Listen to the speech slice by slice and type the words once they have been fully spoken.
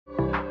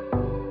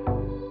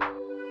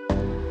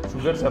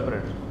Sugar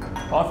separate.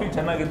 Coffee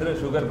chennagidre,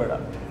 sugar beda.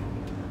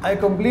 I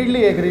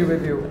completely agree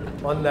with you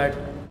on that.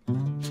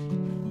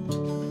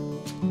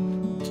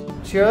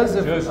 Cheers.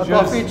 Cheers, cheers.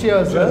 Coffee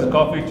cheers. Cheers, Huh?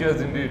 coffee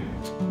cheers indeed.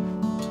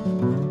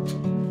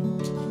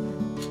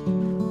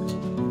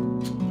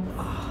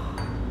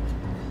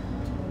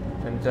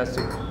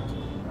 Fantastic.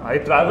 I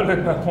travel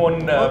with my own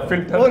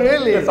filter. Oh,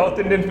 really? The South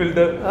Indian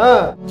filter.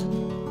 Ah.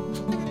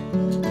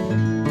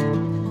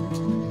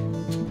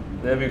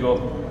 There we go.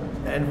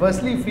 And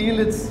firstly, feel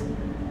its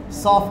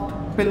soft,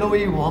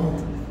 pillowy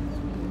warmth.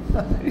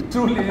 It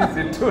truly is.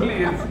 It truly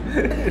is.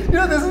 You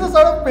know, this is the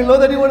sort of pillow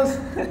that you want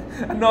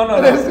to No.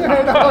 rest your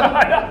head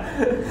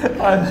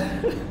on.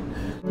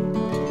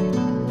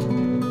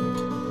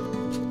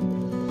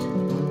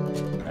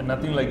 And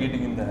nothing like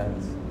eating in the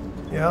hands.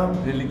 Yeah.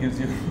 Really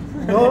gives you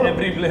No.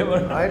 every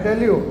flavor. I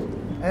tell you.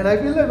 And I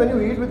feel that when you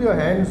eat with your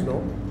hands,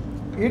 no,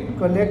 it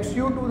connects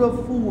you to the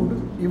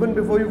food even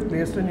before you've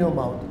placed in your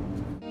mouth.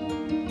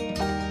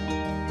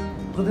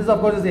 So this, of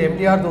course, is the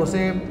MTR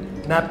dosa,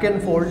 napkin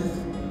fold.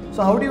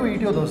 So how do you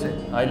eat your dosa?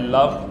 I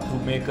love to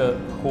make a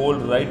hole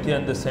right here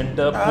in the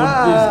center, put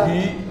this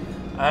ghee,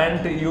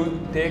 and you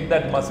take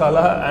that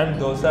masala and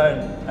dosa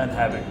and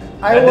have it.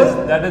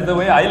 That is the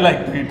way I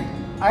like to eat.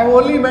 I've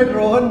only met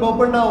Rohan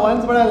Bopanna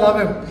once, but I love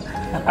him.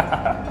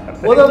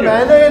 For the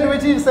manner in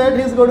which he said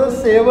he's going to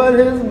savor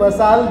his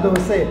masala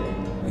dosa.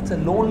 It's a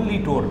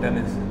lonely tour,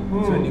 tennis.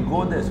 So when you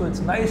go there, so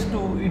it's nice to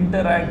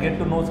interact, get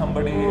to know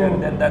somebody,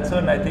 and then that's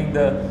when I think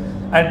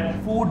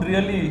and food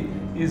really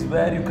is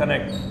where you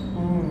connect.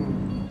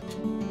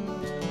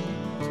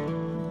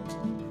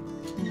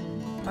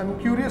 I'm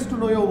curious to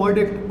know your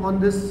verdict on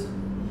this.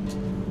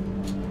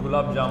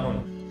 Gulab jamun.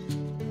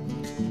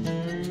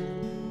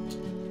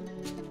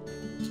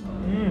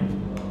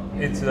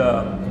 It's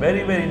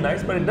very, very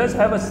nice, but it does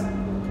have a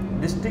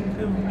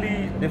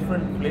distinctively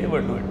different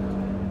flavor to it.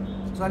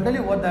 So I'll tell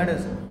you what that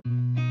is.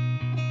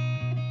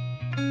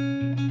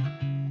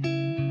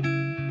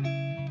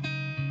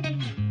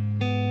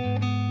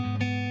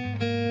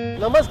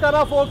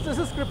 Namaskara folks, this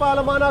is Kripal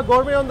Amanna,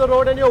 Gourmet on the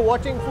Road, and you're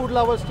watching Food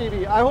Lovers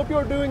TV. I hope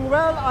you're doing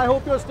well, I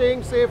hope you're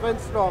staying safe and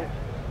strong.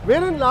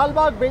 We're in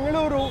Lalbagh,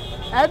 Bengaluru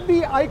at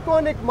the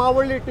iconic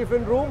Mavalli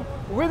Tiffin Room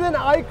with an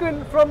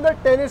icon from the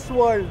tennis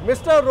world,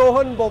 Mr.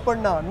 Rohan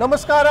Bopanna.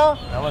 Namaskara.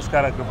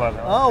 Namaskara,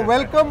 Kripal.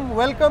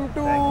 Welcome to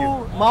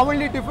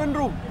Mavalli Tiffin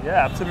Room.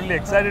 Yeah, absolutely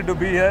excited to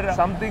be here.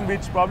 Something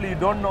which probably you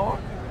don't know.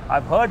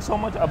 I've heard so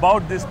much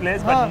about this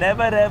place, but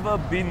never ever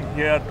been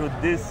here to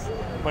this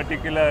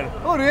particular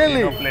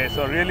place.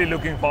 So really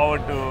looking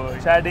forward to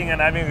chatting and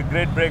having a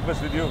great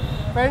breakfast with you.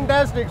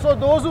 Fantastic. So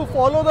those who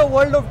follow the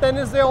world of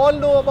tennis, they all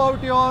know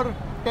about your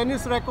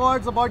tennis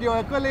records, about your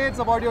accolades,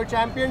 about your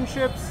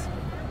championships,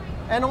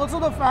 and also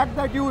the fact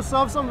that you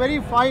serve some very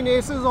fine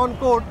aces on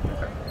court.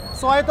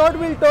 So I thought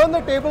we'll turn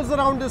the tables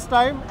around this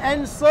time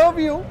and serve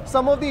you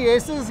some of the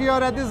aces here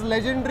at this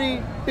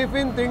legendary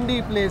Tiffin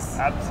Tindi place.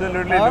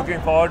 Absolutely looking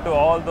forward to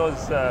all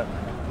those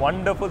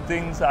wonderful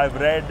things I've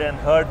read and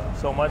heard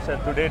so much,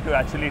 and today to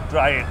actually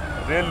try it.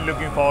 Really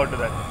looking forward to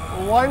that.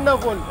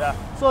 Wonderful. Yeah.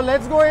 So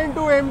let's go into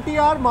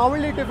MTR,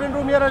 Mavalli Tiffin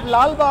Room here at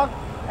Lalbagh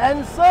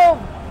and serve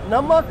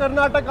Namma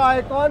Karnataka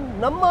icon,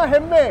 Namma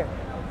Hemme,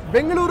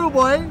 Bengaluru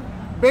boy,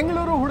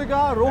 Bengaluru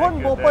Hudiga,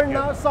 Rohan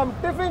Bopanna, some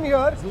tiffin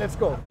here. Let's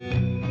go.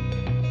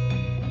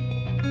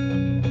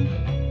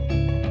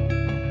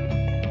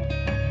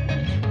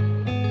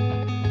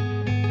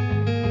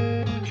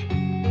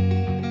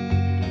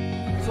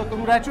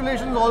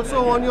 Congratulations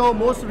also on your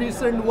most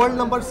recent world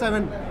number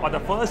 7. For the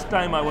first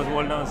time I was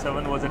world number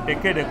 7 was a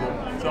decade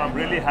ago. So I'm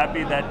really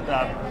happy that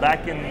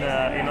back in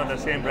the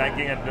same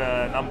ranking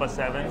at number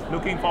 7.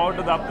 Looking forward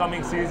to the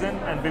upcoming season,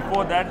 and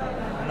before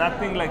that,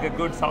 nothing like a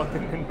good South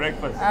Indian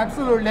breakfast.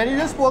 Absolutely. And you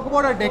just spoke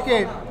about a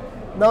decade.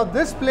 Now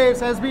this place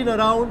has been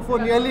around for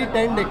nearly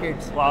 10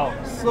 decades. Wow.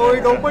 So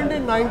it opened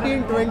in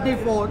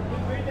 1924.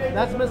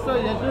 That's Mr.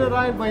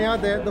 Yajnaraj Maya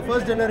there, the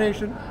first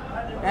generation.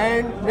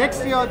 And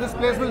next year, this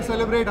place will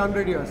celebrate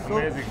 100 years.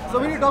 So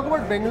when you talk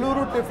about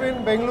Bengaluru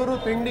Tiffin,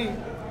 Bengaluru Tindi,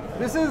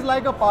 this is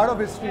like a part of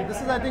history. This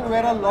is, I think,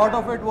 where a lot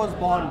of it was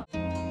born.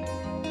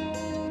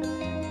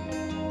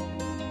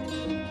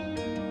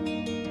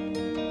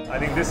 I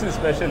think this is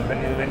special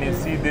when you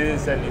see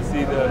this and you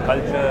see the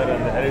culture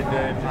and the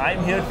heritage.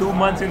 I'm here 2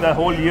 months in the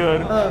whole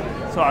year,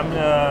 so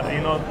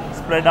I'm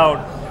spread out.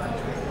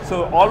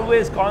 So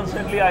always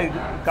constantly I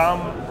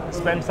come,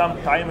 spend some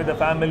time with the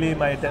family,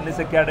 my tennis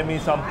academy,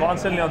 so I'm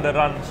constantly on the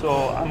run.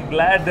 So I'm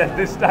glad that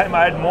this time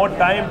I had more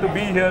time to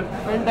be here.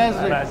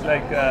 Fantastic. And it's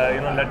like,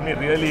 let me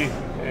really,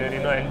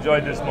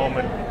 enjoy this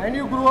moment. And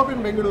you grew up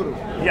in Bengaluru?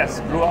 Yes,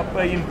 grew up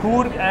in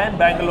Coorg and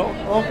Bangalore.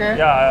 Okay.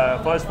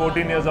 Yeah, first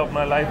 14 years of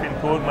my life in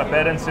Coorg. My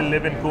parents still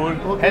live in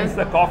Coorg. Okay. Hence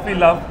the coffee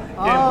love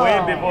came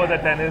way before the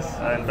tennis.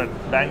 But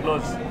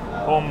Bangalore's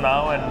home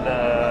now,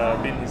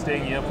 and been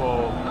staying here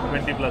for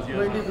 20 plus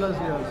years. 20 plus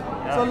years.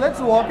 Yeah. So let's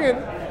walk in,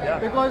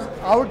 because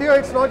out here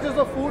it's not just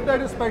the food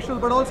that is special,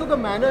 but also the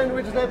manner in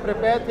which they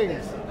prepare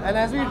things. And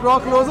as we draw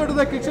closer to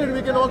the kitchen,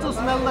 we can also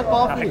smell the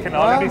coffee. I can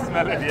already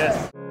smell it,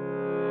 yes.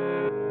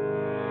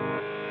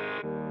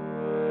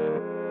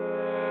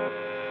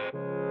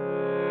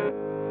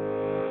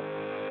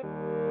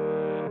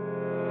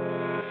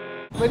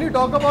 when you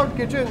talk about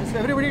kitchens,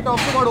 everybody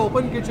talks about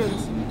open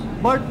kitchens.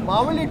 But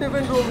Mavalli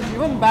Tiffin Rooms,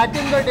 even back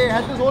in the day,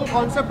 had this whole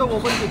concept of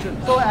open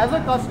kitchen. So as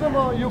a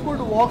customer, you could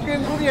walk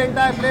in through the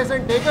entire place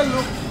and take a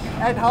look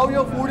at how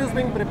your food is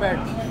being prepared.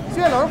 See,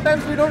 a lot of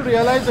times we don't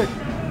realize it.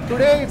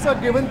 Today, it's a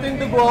given thing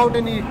to go out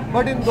and eat.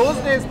 But in those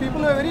days,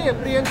 people were very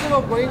apprehensive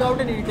of going out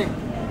and eating.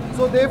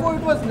 So therefore,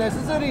 it was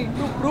necessary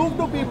to prove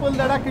to people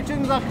that our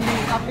kitchens are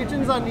clean, our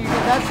kitchens are neat.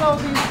 And that's how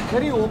these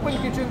very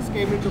open kitchens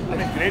came into play.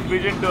 And a great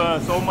vision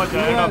to so much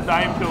ahead of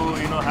time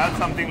to have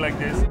something like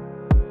this.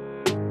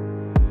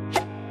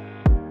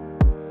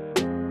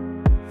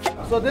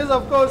 So this,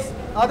 of course,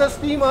 are the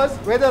steamers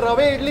where the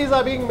rava idlis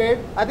are being made.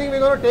 I think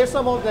we're going to taste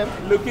some of them.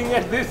 Looking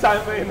at this,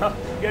 I'm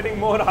getting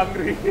more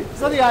hungry.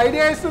 So the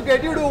idea is to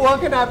get you to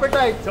work an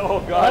appetite. Oh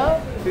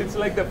God, it's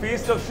like the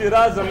feast of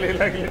Shiraz only,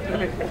 like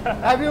literally.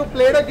 Have you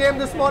played a game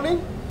this morning?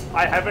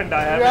 I haven't.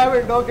 You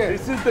haven't, okay.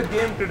 This is the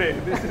game today.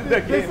 This is the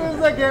game. This is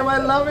the game.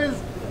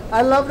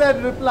 I love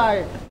that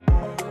reply.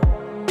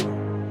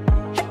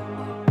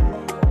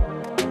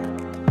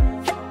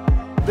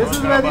 This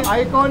is where the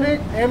iconic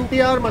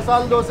MTR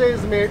masala dosa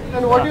is made,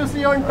 and what you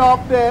see on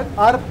top there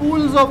are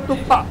pools of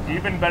tuppa.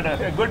 Even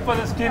better. Good for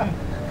the skin.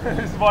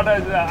 Is what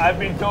I've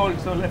been told.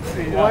 So let's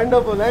see.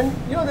 Wonderful. And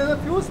there's a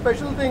few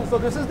special things. So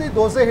this is the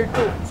dosa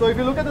hittu. So if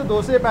you look at the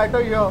dosa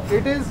batter here,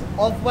 it is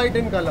off-white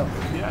in color.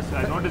 Yes,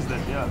 I noticed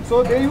that. Yeah.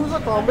 So they use a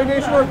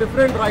combination of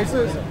different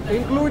rices,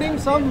 including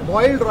some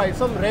boiled rice,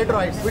 some red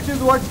rice, which is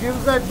what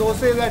gives that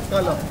dosa that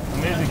color.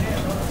 Amazing.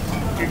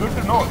 Okay,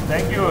 good to know.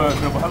 Thank you,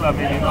 kripal. I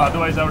mean,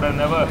 otherwise I would have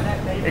never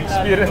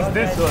experienced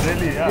this. So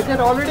really, You can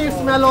already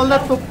smell all the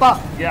tuppa.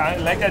 Yeah,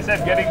 like I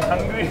said, getting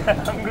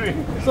hungry.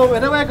 So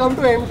whenever I come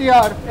to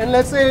MTR, and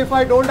let's say if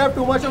I don't have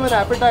too much of an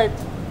appetite,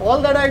 all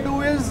that I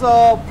do is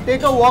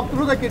take a walk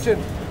through the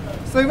kitchen.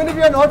 So even if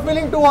you are not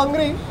feeling too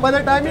hungry, by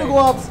the time you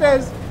go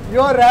upstairs,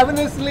 you are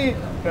ravenously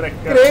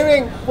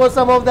craving for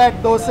some of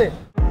that dosa.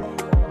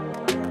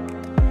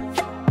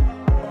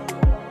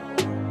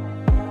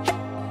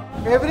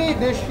 Every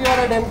dish here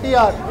at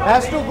MTR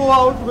has to go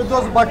out with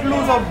those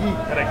batlus of ghee.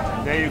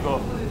 Correct. There you go.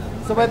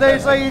 So whether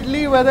it's a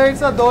idli, whether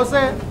it's a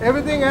dosa,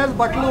 everything has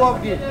batlu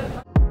of ghee.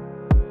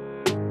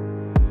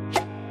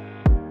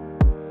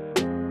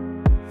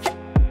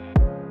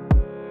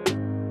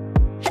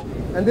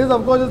 And this,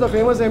 of course, is the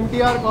famous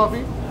MTR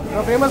coffee.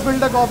 The famous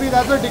filter coffee,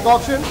 that's a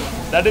decoction.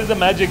 That is the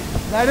magic.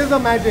 That is the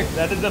magic.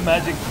 That is the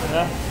magic.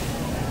 Yeah.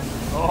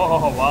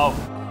 Oh, wow.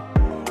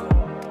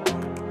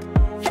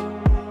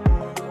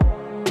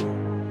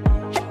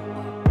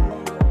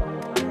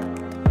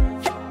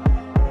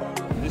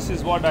 This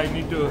is what I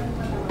need to,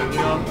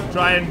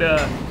 try and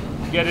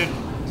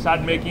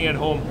start making at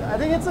home. I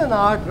think it's an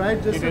art,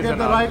 right? Just to get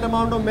the right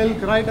amount of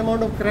milk, right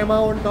amount of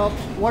crema on top.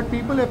 What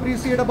people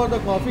appreciate about the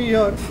coffee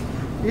here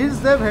is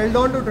they've held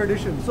on to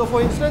tradition. So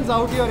for instance,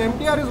 out here,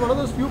 MTR is one of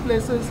those few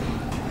places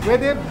where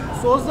they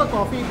source the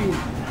coffee bean.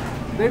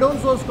 They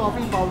don't source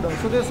coffee powder.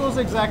 So they source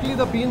exactly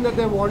the bean that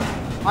they want.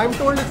 I'm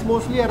told it's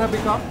mostly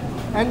Arabica.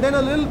 And then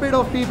a little bit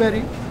of pea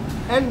berry.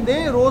 And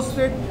they roast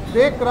it,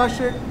 they crush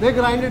it, they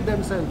grind it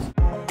themselves.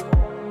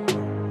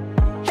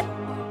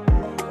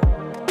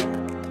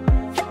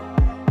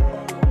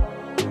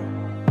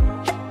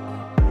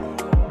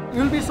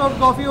 You'll be served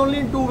coffee only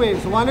in two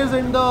ways. One is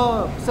in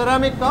the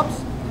ceramic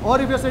cups, or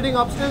if you're sitting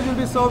upstairs, you'll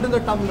be served in the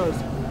tumblers.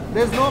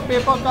 There's no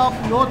paper cup,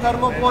 no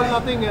thermocol,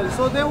 nothing else.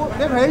 So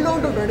they've held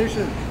on to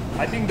tradition.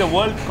 I think the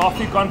World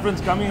Coffee Conference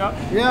coming up,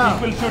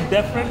 people should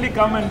definitely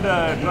come and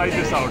try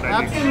this out.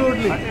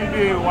 Absolutely. I think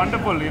it will be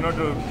wonderful,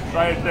 to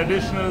try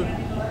traditional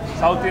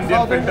South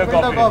Indian filter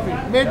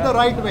coffee. Made the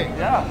right way.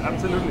 Yeah,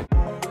 absolutely.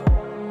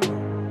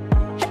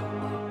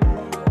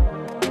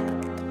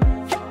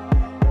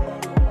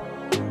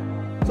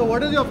 So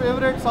what is your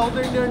favorite South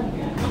Indian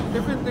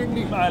tiffin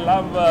tindi? I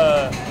love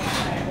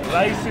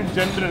rice in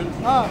general.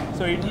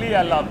 So idli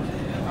I love.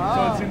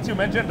 So since you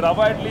mentioned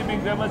rava idli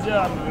being famous here,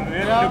 I'm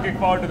really looking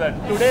forward to that.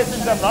 Today,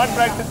 since I'm not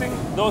practicing,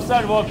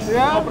 dosa works.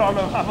 No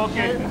problem. I'm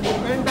okay.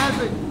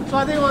 Fantastic. So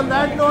I think on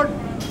that note,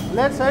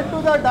 let's head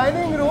to the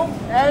dining room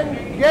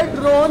and get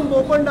Rohan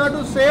Bopanna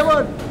to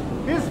savor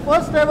his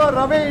first ever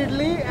rava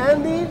idli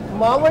and the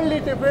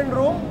Mavalli Tiffin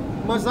Room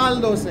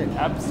masala dosa.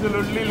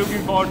 Absolutely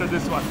looking forward to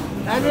this one.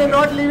 And we're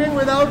not leaving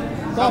without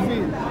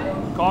coffee.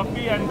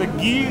 Coffee and the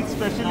ghee,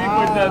 especially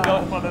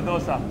for the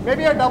dosa.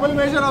 Maybe a double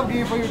measure of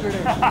ghee for you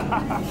today.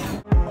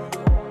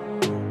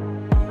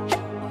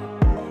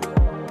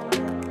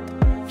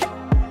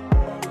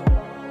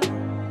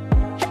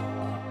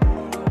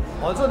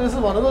 Also, this is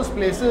one of those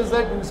places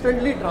that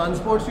instantly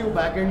transports you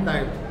back in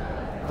time,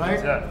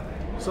 right? Yeah.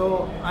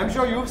 So, I'm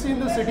sure you've seen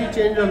the city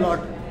change a lot.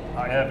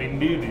 I have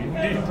indeed.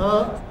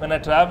 When I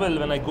travel,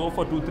 when I go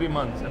for 2-3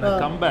 months and I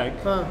come back,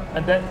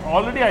 and then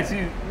already I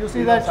see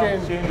that some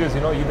change. Changes,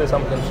 either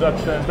some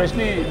construction,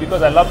 especially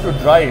because I love to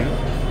drive.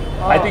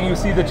 I think you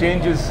see the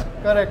changes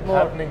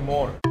happening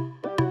more.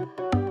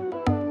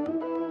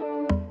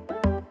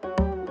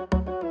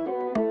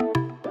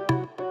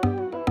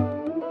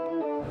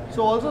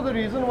 So also the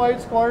reason why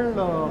it's called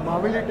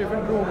Mavalli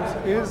Tiffin Rooms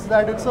is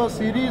that it's a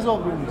series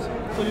of rooms.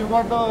 So you've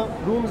got the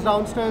rooms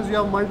downstairs, you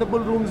have multiple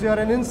rooms here,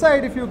 and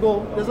inside if you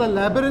go, there's a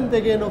labyrinth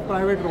again of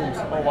private rooms.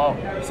 Oh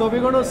wow. So we're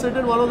going to sit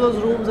in one of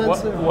those rooms and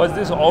was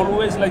this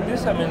always like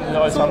this? I mean,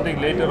 or something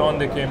later on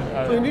they came?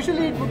 So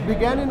initially it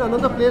began in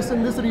another place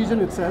in this region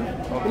itself,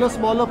 in a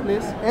smaller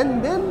place,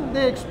 and then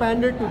they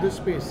expanded to this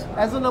space.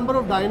 As the number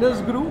of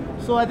diners grew,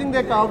 so I think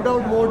they carved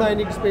out more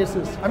dining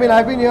spaces. I mean,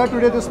 I've been here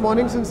today this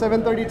morning since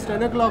 7:30, it's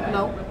 10 o'clock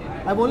now.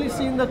 I've only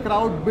seen the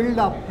crowd build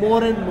up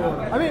more and more.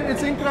 I mean,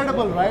 it's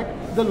incredible, right?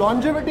 The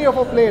longevity of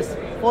a place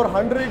for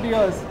 100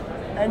 years,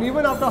 and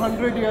even after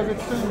 100 years, it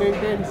still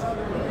maintains.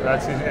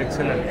 That's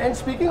excellent. And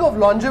speaking of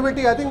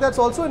longevity, I think that's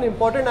also an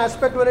important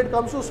aspect when it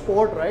comes to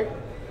sport, right?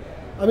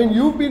 I mean,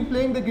 you've been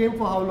playing the game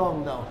for how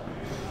long now?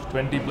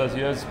 20 plus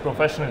years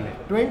professionally.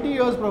 20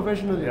 years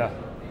professionally? Yeah.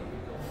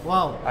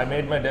 Wow. I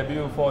made my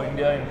debut for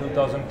India in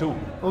 2002.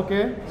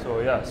 Okay. So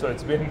yeah, so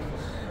it's been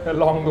a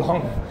long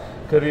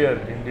career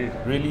indeed.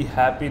 Really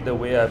happy the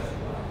way I've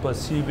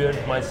persevered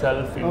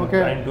myself in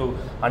trying to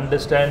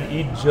understand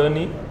each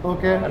journey.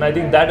 Okay. And I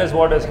think that is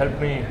what has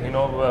helped me,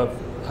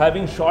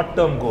 having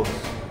short-term goals.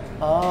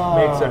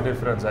 Makes a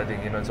difference. I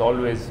think it's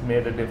always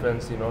made a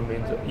difference.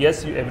 Means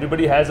yes,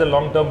 everybody has a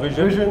long-term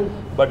vision,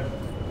 but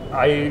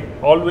I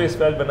always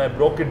felt when I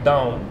broke it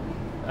down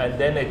and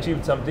then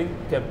achieved something,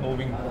 kept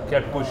moving,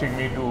 kept pushing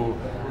me to,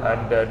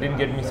 and didn't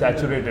get me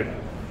saturated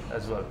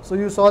as well. So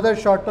you saw that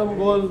short-term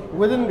goal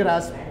within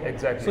grasp.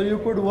 Exactly. So you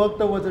could work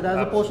towards it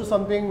as opposed to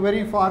something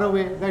very far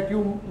away that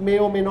you may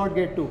or may not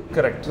get to.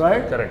 Correct.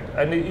 Right. Correct.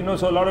 And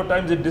so a lot of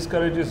times it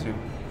discourages you.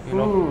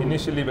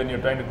 Initially when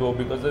you're trying to go,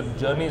 because the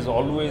journey is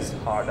always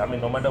hard. I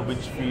mean, no matter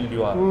which field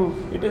you are,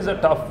 it is a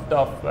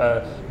tough,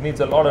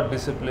 needs a lot of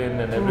discipline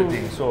and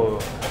everything. So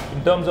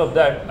in terms of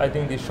that, I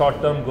think the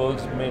short-term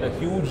goals made a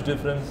huge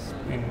difference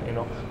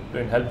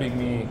in helping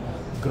me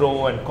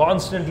grow and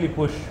constantly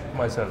push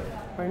myself.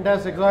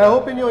 Fantastic. So I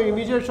hope in your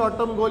immediate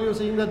short-term goal you're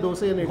seeing the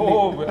dosa and idli.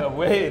 Oh,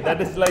 way. That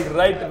is like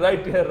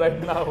right here,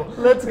 right now.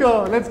 Let's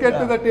go. Let's get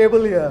to the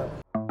table here.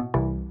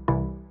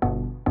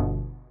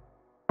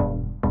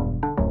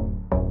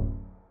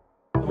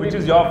 Which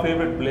is your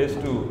favorite place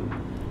to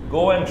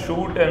go and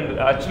shoot and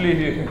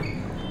actually,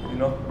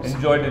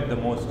 enjoyed it the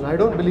most? I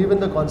don't believe in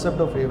the concept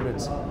of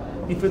favorites.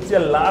 If it's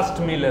your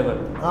last meal ever,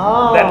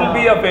 that will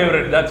be your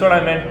favorite. That's what I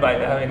meant by.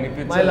 I mean, if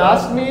it's my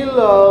last meal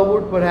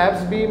would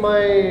perhaps be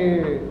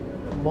my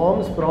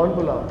mom's prawn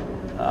pulao.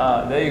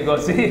 There you go.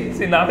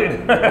 See now it.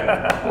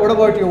 What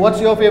about you?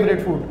 What's your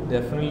favorite food?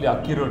 Definitely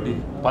akki roti.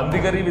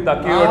 Pandi curry with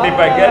akki roti if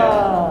I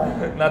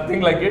get.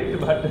 Nothing like it,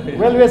 but.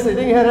 Well, we're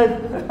sitting here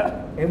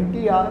at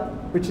MTR,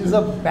 which is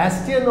a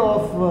bastion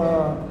of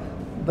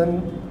the.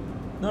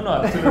 No,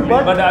 absolutely.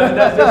 but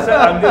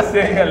I'm just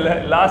saying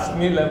a last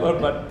meal ever.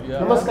 But yeah.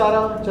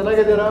 Namaskara.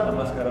 Chennagidira.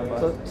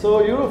 Namaskara. So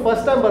you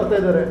first time ಬರ್ತಾ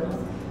ಇದ್ದಾರೆ.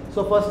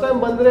 So first time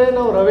ಬಂದ್ರೆ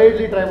ನಾವು ರವೆ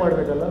idli try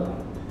ಮಾಡಬೇಕಲ್ಲ.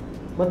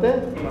 ಮತ್ತೆ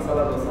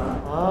masala dosa.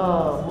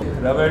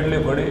 ರವೆ ಇಡ್ಲಿ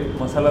ಕೊಡಿ,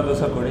 ಮಸಾಲಾ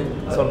ದೋಸೆ ಕೊಡಿ,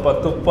 ಸ್ವಲ್ಪ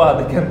ತುಪ್ಪ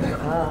ಅದಕ್ಕೆ ಅಂತ.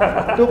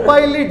 ತುಪ್ಪ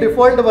ಇಲ್ಲಿ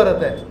ಡಿಫಾಲ್ಟ್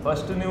ಬರುತ್ತೆ.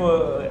 ಫಸ್ಟ್ ನೀವು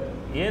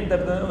ಏನು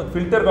ತರ್ತಾರೆ ಒಂದು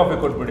ಫಿಲ್ಟರ್ ಕಾಫಿ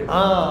ಕೊಟ್ಬಿಡಿ.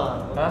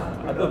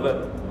 ಅದು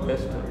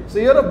best. So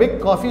you're a big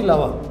coffee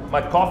lover.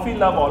 My coffee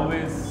love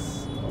always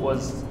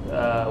was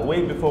way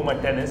before my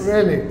tennis.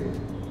 Really?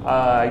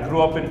 I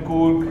grew up in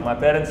Coorg. My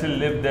parents still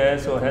lived there,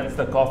 so hence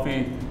the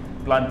coffee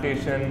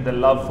plantation, the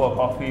love for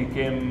coffee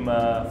came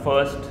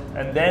first,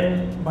 and then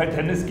my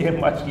tennis came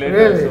much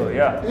later. Really? So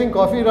yeah. I think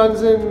coffee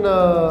runs in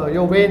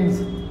your veins.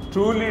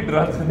 Truly it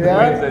runs in the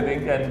veins, I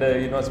think, and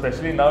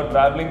especially now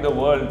traveling the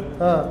world,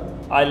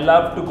 I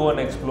love to go and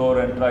explore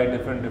and try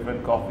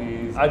different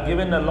coffees. I've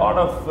given a lot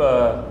of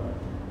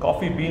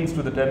coffee beans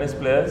to the tennis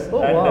players,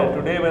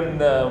 today when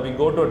we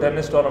go to a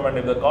tennis tournament,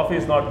 if the coffee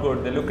is not good,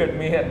 they look at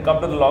me and come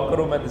to the locker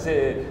room and they say,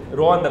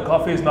 Rohan, the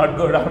coffee is not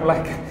good. I'm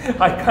like,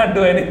 I can't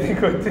do anything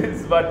with this,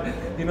 but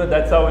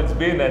that's how it's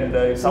been. And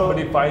if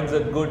somebody finds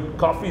a good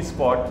coffee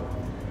spot,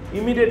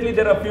 immediately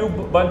there are a few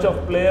bunch of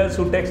players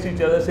who text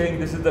each other saying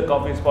this is the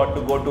coffee spot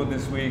to go to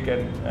this week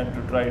and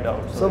to try it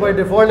out. So by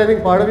default, I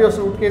think part of your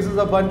suitcase is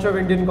a bunch of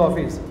Indian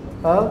coffees.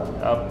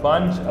 A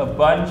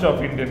bunch of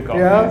Indian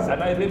coffees, and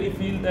I really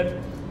feel that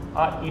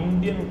our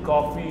Indian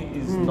coffee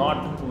is not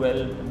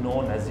well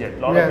known as yet.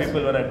 A lot of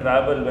people, when I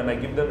travel, when I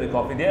give them the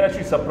coffee, they are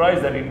actually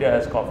surprised that India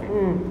has coffee.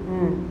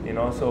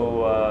 So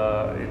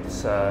it's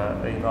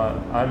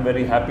I'm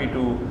very happy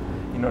to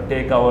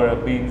take our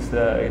beans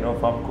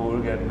from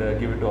Coorg and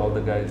give it to all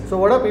the guys. So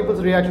what are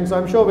people's reactions? So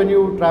I'm sure when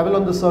you travel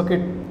on the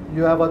circuit,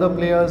 you have other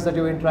players that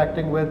you're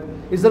interacting with.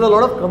 Is there a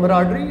lot of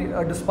camaraderie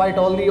despite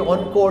all the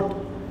on-court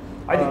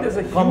I think there's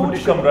a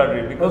huge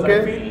camaraderie because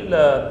I feel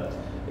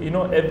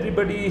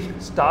everybody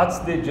starts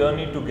their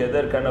journey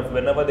together kind of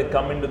whenever they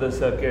come into the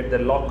circuit. The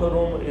locker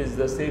room is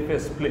the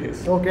safest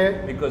place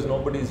because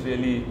nobody's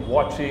really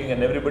watching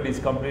and everybody's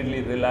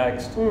completely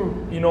relaxed.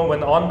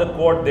 When on the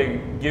court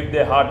they give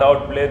their heart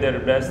out, play their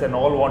best and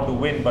all want to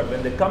win, but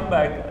when they come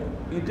back,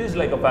 it is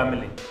like a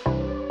family.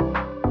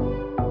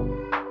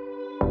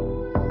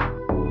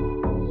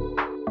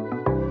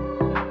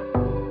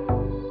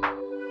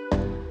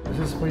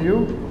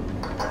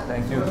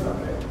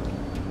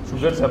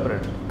 sugar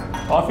separate.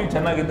 Coffee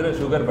channagidre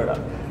sugar beda.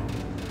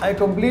 I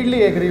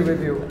completely agree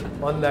with you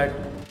on that.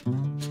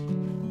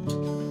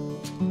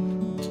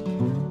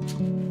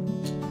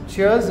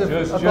 Cheers.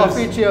 Cheers,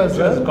 Coffee cheers.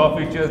 Cheers, Huh?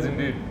 coffee cheers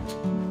indeed.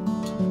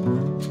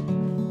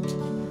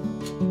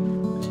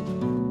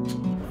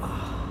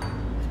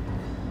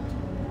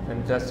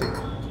 Fantastic.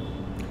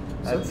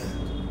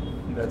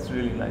 That's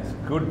really nice.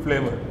 Good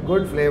flavor.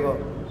 Good flavor.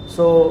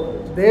 So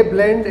their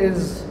blend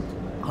is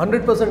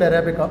 100%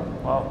 Arabica.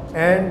 Wow.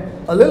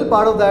 And a little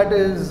part of that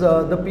is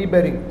the pea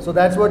berry. So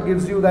that's what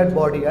gives you that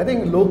body. I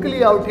think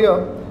locally out here,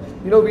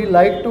 you know, we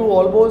like to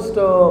almost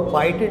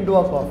bite into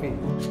our coffee.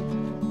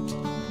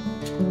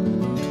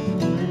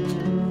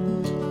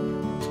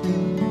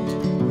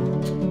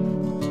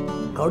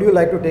 How do you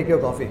like to take your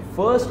coffee?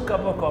 First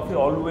cup of coffee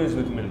always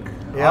with milk.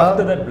 Yeah.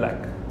 After that black.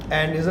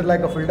 And is it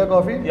like a filter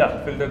coffee?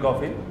 Yeah, filter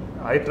coffee.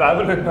 I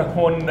travel with my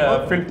own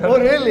filter. Oh,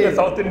 really? The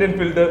South Indian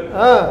filter.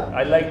 Ah.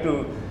 I like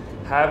to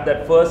have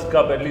that first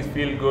cup at least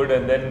feel good,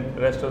 and then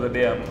rest of the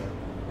day I'm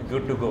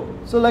good to go.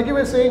 So like you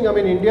were saying, I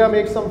mean, India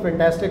makes some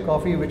fantastic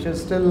coffee which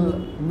is still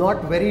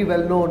not very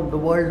well known the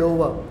world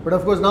over. But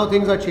of course now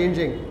things are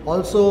changing.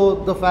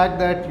 Also the fact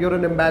that you're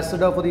an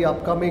ambassador for the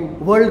upcoming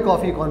World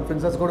Coffee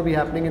Conference that's going to be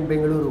happening in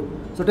Bengaluru.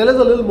 So tell us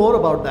a little more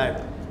about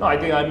that. No, I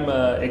think I'm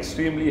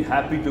extremely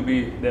happy to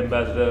be the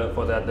ambassador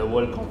for that, the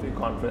World Coffee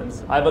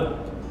Conference. I have a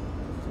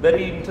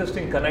very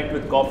interesting connect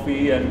with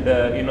coffee, and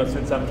you know,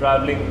 since I'm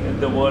traveling in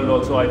the world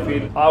also, I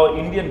feel our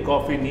Indian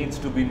coffee needs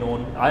to be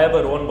known. I have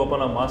a Rohan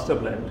Bopanna master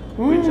blend,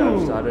 which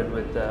I've started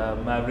with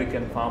Maverick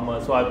and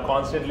Farmer. So I've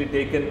constantly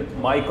taken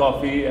my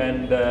coffee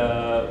and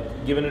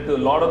given it to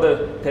a lot of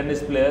the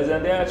tennis players,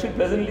 and they're actually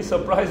pleasantly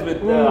surprised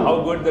with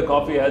how good the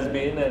coffee has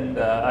been. And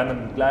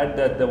I'm glad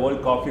that the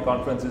World Coffee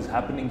Conference is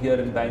happening here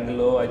in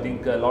Bangalore. I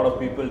think a lot of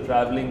people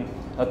traveling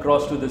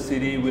across to the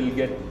city will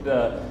get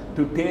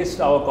to taste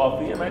our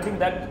coffee, and I think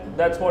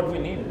that's what we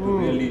need to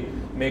really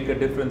make a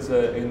difference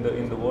in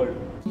the world.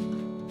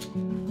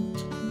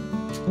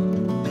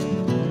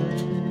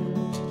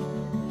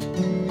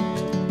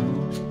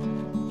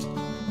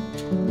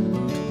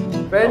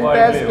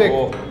 Fantastic.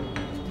 Oh.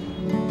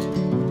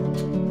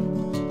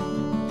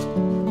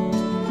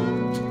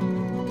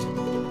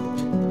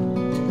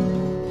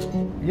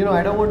 You know,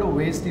 I don't want to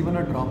waste even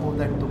a drop of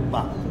that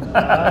tuppa.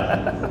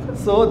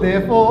 So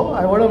therefore,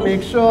 I want to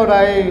make sure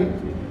I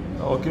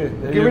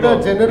give it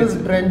a generous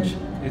drench.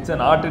 It's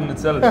an art in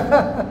itself.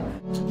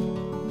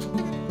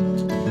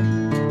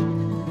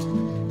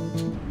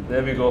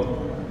 There we go.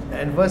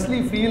 And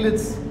firstly, feel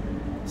its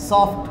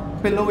soft,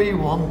 pillowy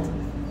warmth.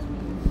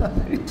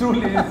 It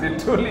truly is. It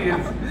truly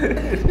is.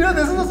 You know,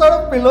 this is the sort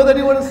of pillow that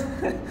you want to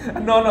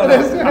No.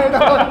 rest your head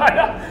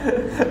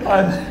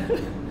on.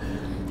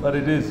 But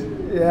it is.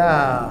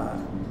 Yeah.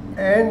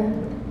 And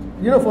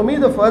you know, for me,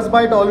 the first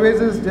bite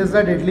always is just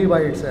that idli by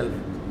itself.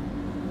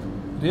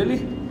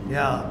 Really?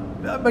 Yeah.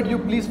 But you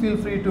please feel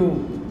free to.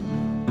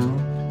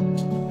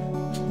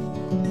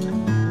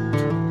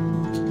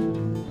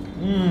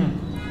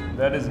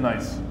 That is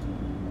nice.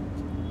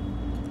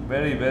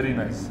 Very, very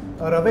nice.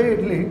 A rava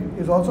idli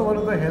is also one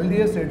of the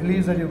healthiest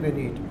idlis that you can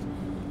eat.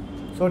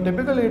 So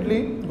typical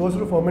idli goes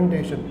through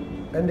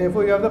fermentation, and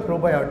therefore you have the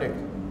probiotic.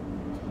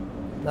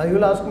 Now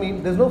you'll ask me,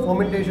 there's no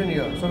fermentation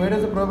here. So where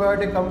does the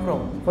probiotic come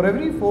from? For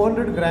every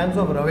 400 grams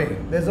of rava,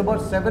 there's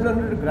about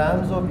 700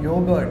 grams of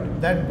yogurt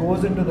that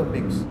goes into the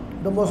mix.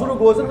 The masala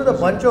goes in with a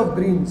bunch of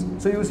greens.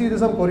 So you see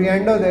there's some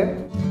coriander there.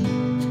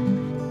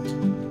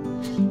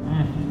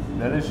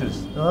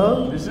 Delicious.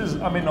 Huh? This is,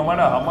 I mean, no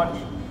matter how much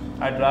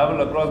I travel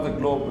across the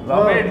globe,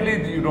 rava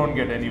idli you don't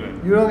get anywhere.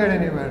 You don't get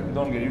anywhere.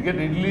 You get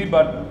idli,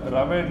 but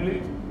rava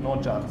idli, no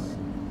chance.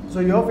 So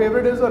your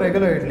favorite is the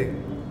regular idli?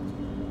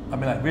 I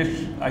mean, I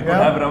wish I could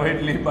have rava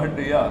idli, but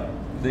yeah,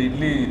 the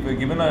idli, if we're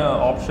given an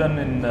option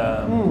in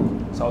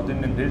South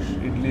Indian dish,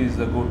 idli is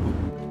the go-to.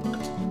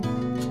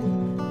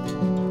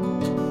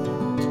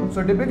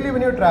 So typically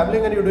when you're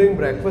traveling and you're doing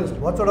breakfast,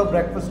 what sort of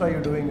breakfast are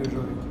you doing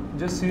usually?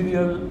 Just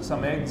cereal,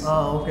 some eggs.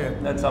 Okay.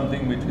 That's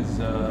something which is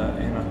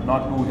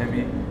not too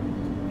heavy,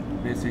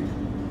 basic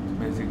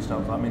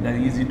stuff. I mean, they're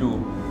easy to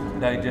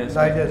digest.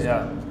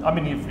 Yeah. I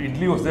mean, if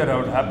idli was there, I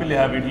would happily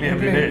have idli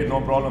every day,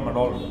 no problem at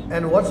all.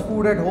 And what's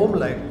food at home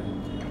like?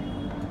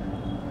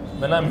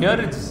 When I'm here,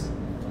 it's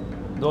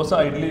dosa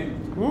idli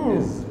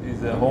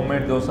is a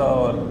homemade dosa,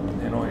 or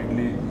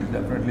idli is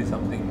definitely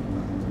something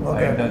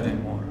I indulge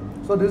in more.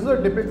 So this is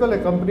a typical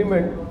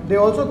accompaniment. They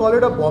also call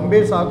it a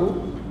Bombay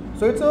sagu.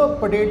 So it's a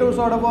potato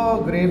sort of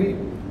a gravy,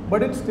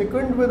 but it's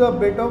thickened with a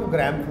bit of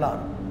gram flour.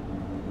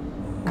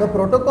 The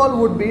protocol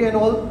would be, and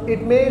all,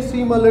 it may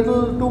seem a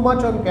little too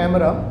much on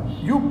camera,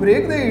 you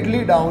break the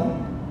idli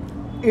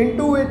down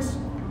into its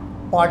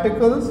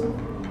particles,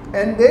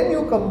 and then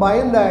you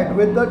combine that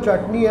with the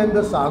chutney and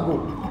the sagu.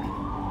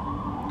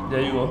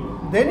 There you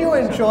go. Then you're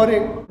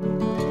ensuring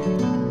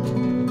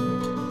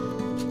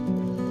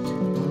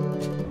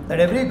that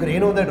every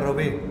grain of that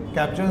rava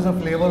captures the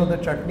flavor of the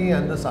chutney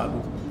and the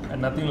sagu.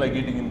 And nothing like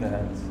eating in the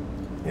hands.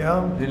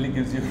 Yeah. Really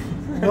gives you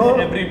No,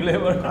 every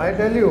flavor. I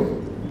tell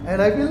you.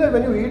 And I feel that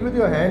when you eat with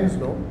your hands,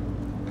 no,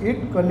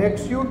 it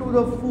connects you to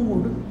the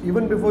food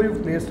even before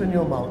you've placed in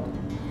your mouth.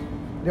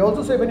 They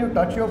also say when you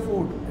touch your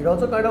food, it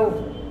also kind of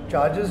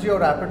charges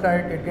your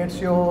appetite, it gets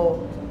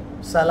your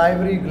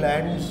salivary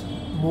glands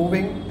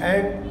moving,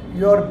 and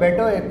you're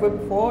better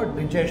equipped for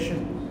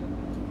digestion.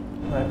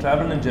 I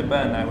traveled in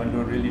Japan. I went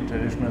to a really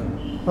traditional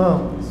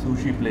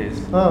sushi place.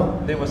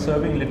 They were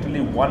serving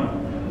literally one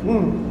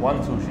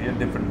sushi at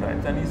different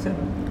times, and he said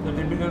the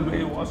typical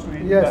way was to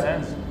eat with the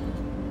hands.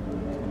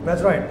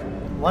 That's right.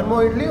 One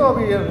more idli or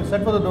we are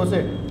set for the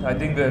dosa? I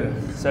think we're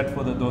set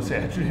for the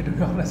dosa actually, to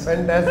be honest.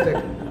 Fantastic.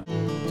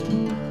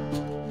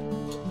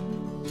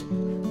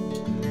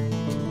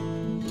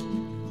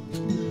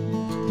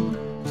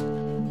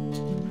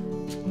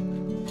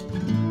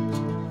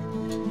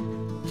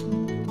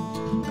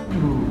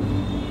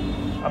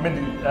 I mean,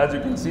 as you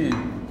can see,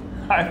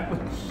 I've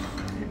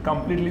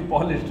completely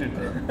polished it.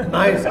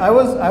 Nice. I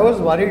was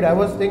worried. I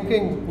was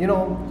thinking, you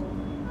know,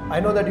 I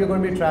know that you're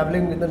going to be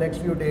traveling in the next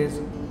few days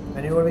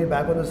and you're going to be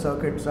back on the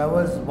circuit. So I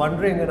was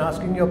wondering and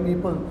asking your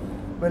people,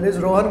 well, is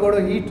Rohan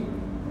going to eat?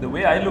 The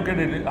way I look at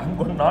it, I'm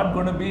not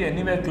going to be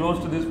anywhere close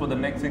to this for the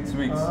next 6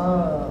 weeks.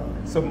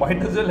 So might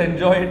as well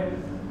enjoy it.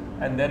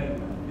 And then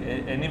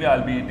anyway,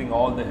 I'll be eating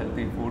all the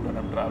healthy food when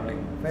I'm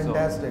traveling.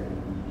 Fantastic.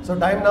 So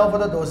time now for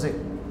the dosa.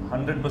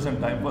 100%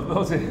 time for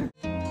dosa.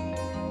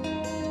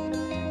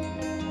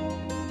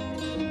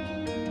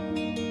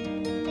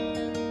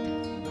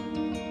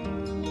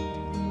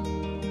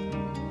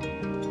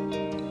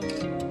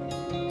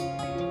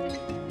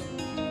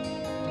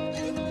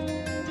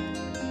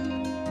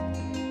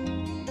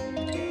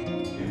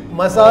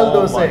 Masala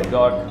dosa. Oh my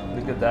God,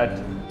 look at that.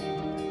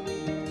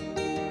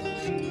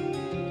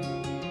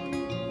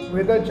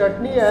 With the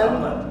chutney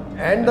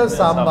and the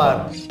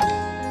sambar.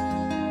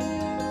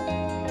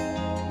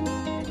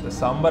 The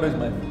sambar is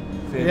my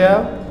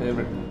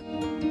favorite.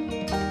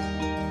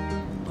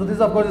 So this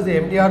of course is the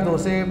MTR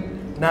dosa,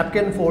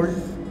 napkin fold.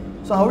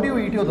 So how do you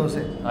eat your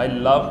dosa? I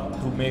love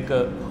to make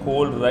a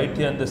hole right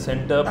here in the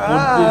center,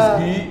 put this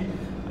ghee,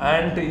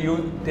 and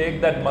you take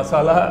that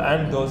masala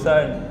and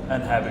dosa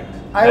and have it.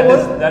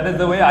 That is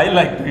the way I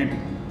like to eat.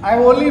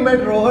 I've only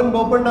met Rohan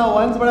Bopanna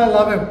once, but I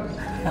love him.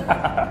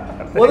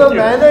 For the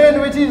manner in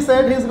which he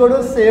said he's going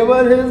to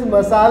savor his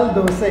masala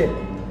dosa.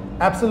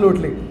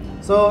 Absolutely.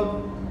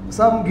 So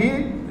some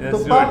ghee,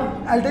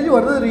 tuppa. I'll tell you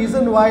another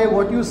reason why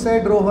what you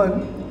said,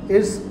 Rohan,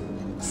 is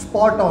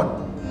spot on.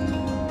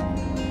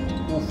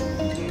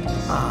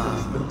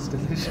 This looks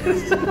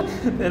delicious.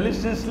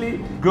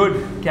 Deliciously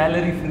good,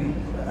 calorie free.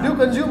 Do you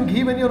consume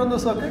ghee when you're on the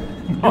circuit?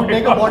 No, you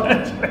take a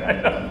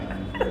bottle?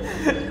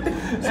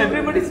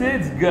 Everybody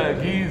says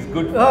ghee is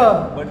good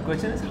fat, but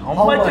question is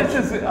how much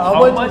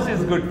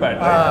is good fat,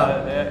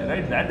 right?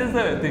 Right? That is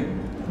the thing.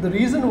 The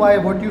reason why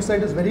what you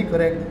said is very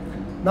correct.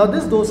 Now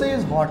this dosa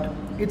is hot.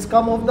 It's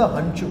come off the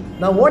hanchu.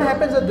 Now what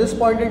happens at this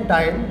point in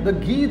time, the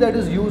ghee that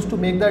is used to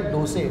make that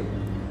dosa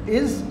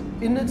is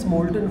in its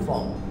molten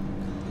form,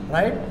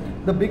 right?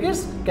 The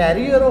biggest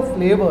carrier of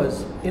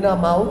flavors in our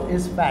mouth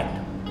is fat.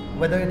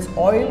 Whether it's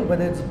oil,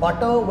 whether it's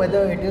butter,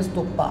 whether it is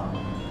tuppa.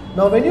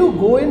 Now when you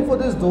go in for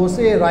this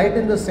dosa right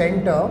in the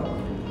center,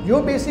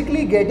 you're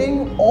basically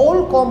getting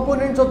all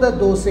components of the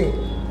dosa,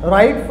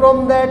 right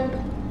from that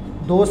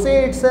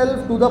dosa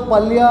itself to the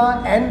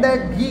palya and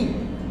that ghee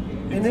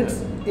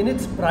in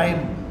its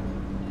prime.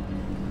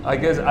 I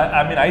guess,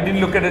 I mean, I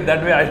didn't look at it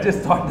that way. I just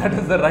thought that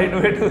is the right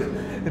way to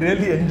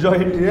really enjoy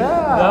it.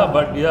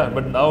 But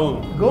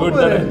now, good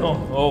that I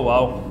know. Oh,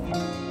 wow.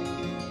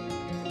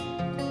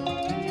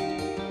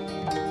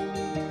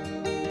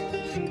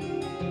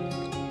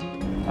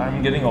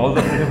 I'm getting all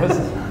the flavors.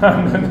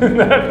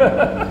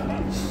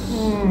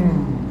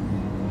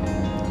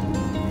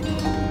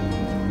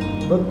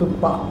 The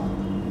tuppa.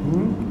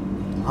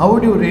 How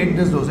would you rate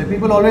this dosa?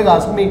 People always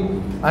ask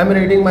me, I'm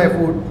rating my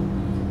food.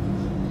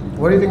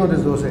 What do you think of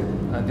this dosa?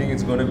 I think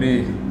it's going to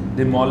be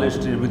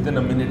demolished within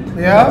a minute.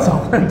 Yeah?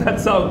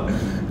 That's how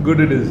good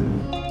it is.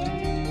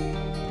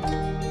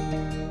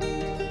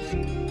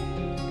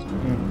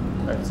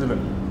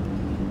 Excellent.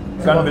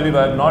 Can't believe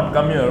I have not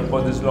come here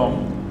for this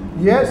long.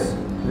 Yes.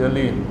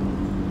 Really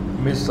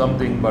missed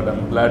something, but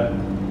I'm glad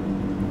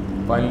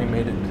finally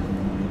made it.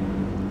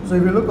 So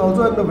if you look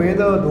also at the way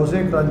the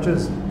dosa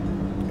crunches,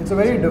 it's a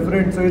very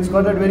different, so it's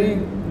got that very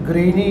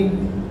grainy,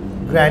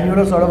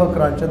 granular sort of a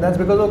crunch, and that's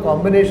because of a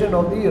combination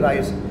of the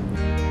rice.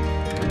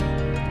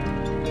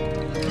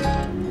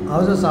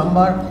 How's the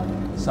sambar?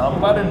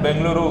 Sambar in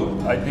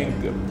Bengaluru, I think,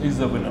 is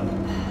the winner.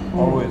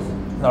 Always.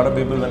 A lot of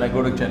people when I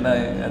go to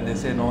Chennai and they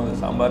say no, the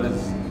sambar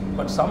is,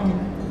 but some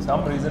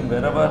reason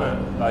wherever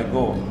I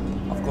go,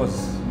 of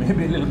course,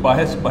 maybe a little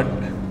biased, but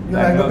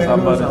Bengaluru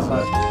sambar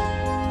is.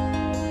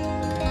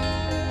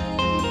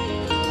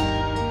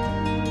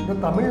 The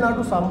Tamil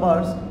Nadu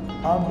sambars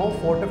are more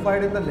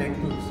fortified in the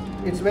lentils.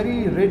 It's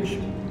very rich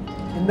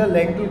in the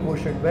lentil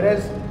quotient,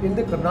 whereas in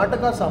the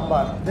Karnataka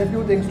sambar, there are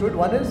few things to it.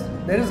 One is,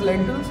 there is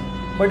lentils,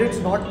 but it's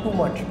not too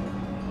much.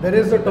 There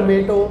is the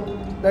tomato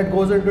that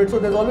goes into it, so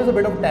there's always a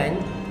bit of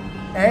tang.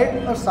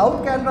 And a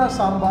South Canara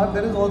sambar,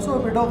 there is also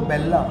a bit of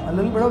bella, a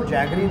little bit of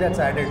jaggery that's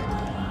added.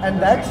 And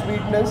that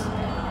sweetness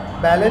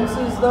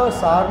balances the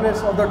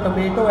sourness of the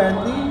tomato and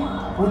the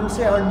hunse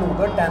hannu,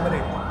 the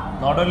tamarind.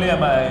 Not only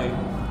am I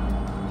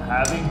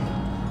having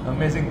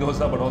amazing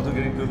dosa, but also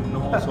getting to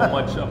know so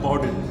much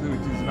about it,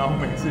 which is now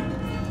makes it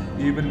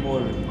even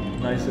more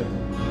nicer.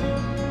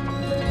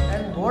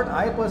 And what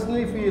I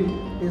personally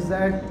feel is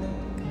that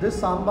this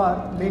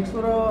sambar makes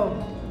for a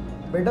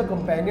better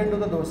companion to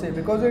the dosa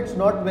because it's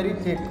not very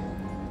thick.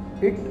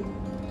 It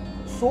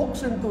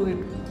soaks into it,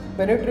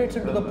 penetrates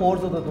into the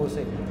pores of the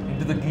dosa.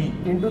 Into the ghee.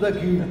 Into the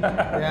ghee.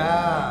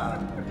 Yeah.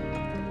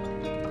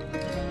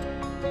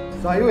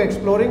 So are you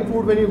exploring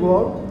food when you go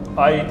out?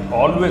 I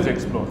always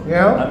explore.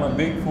 Yeah. I'm a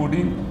big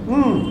foodie.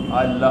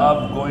 I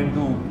love going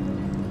to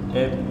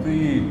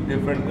every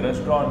different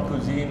restaurant,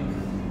 cuisine,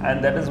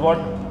 and that is what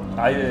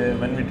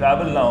when we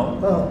travel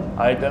now,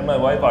 I tell my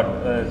wife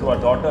to our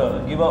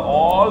daughter, give her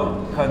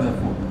all kinds of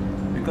food.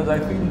 Because I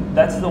feel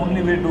that's the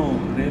only way to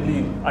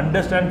really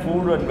understand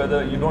food and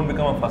whether you don't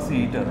become a fussy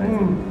eater.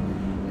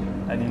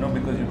 And you know,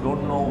 because you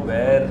don't know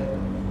where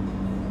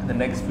in the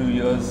next few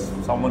years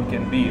someone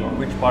can be or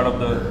which part of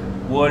the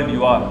world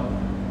you are.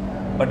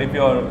 But if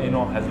you're, you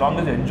know, as long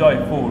as you enjoy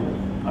food,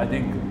 I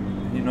think,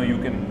 you know, you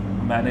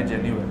can manage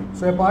anywhere.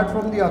 So apart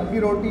from the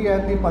akki roti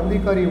and the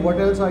pandi curry, what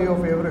else are your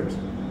favorites?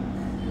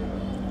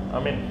 I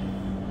mean,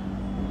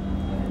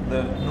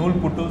 the nool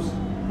puttus.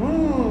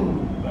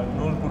 That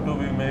nool puttu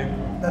we make.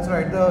 That's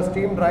right, the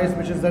steamed rice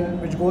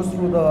which goes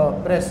through the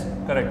press.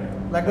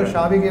 Correct. Like the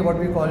shavige, what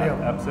we call here.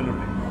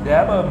 Absolutely. They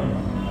have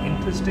an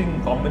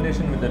interesting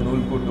combination with the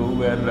nool puttu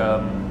where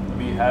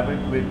we have it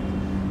with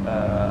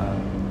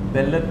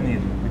bellat neer,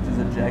 which is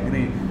a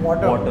jaggery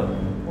water.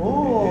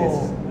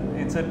 Oh.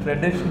 It's a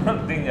traditional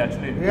thing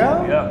actually.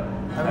 Yeah? Yeah.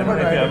 I've I don't know if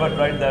you tried ever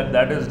tried that.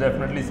 That is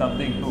definitely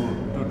something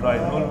to try.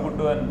 Nool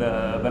puttu and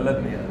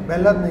bellat neer.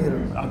 Bellat neer.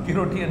 Akki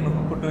roti and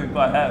nool puttu, if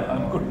I have,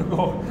 I'm good to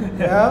go.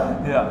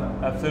 Yeah? Yeah,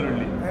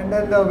 absolutely. And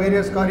then the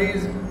various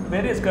curries.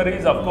 Various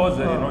curries, of course,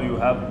 you know, you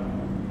have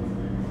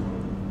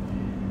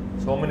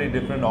so many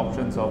different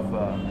options of,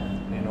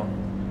 you know,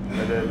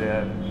 whether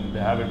they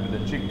have it with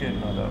the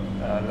chicken or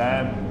the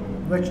lamb.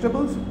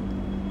 Vegetables?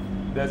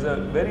 There's a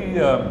very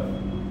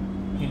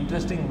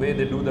interesting way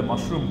they do the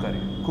mushroom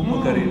curry.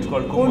 Kummu curry, it's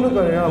called kummu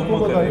curry. Yeah,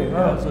 kummu curry.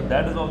 Yeah. So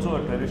that is also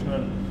a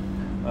traditional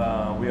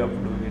way of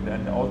doing it.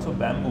 And also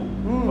bamboo,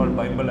 called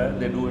baimbala,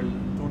 they do it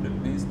through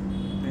these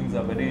things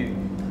are very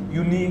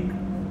unique,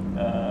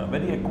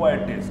 very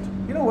acquired taste.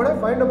 You know what I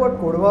find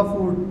about Kodwa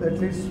food, at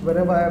least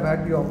whenever I have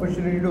had the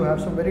opportunity to have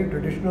some very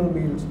traditional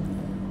meals,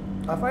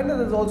 I find that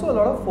there's also a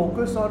lot of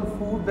focus on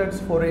food that's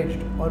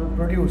foraged, on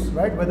produce,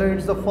 right? Whether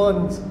it's the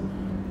ferns,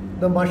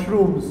 the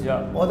mushrooms,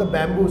 or the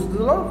bamboos. There's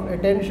a lot of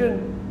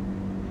attention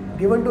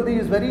given to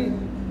these very,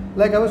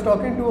 like I was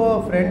talking to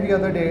a friend the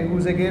other day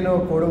who's again a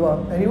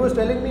Kodwa, and he was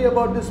telling me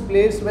about this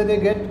place where they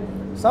get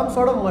some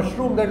sort of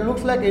mushroom that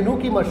looks like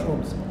enuki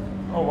mushrooms.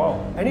 Oh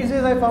wow. And he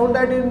says, I found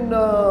that in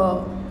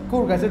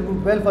Coorg. I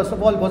said, well, first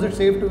of all, was it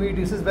safe to eat?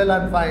 He says, well,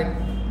 I'm fine.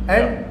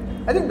 And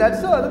I think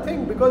that's the other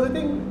thing, because I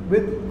think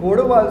with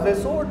Kodwas, they're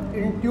so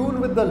in tune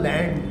with the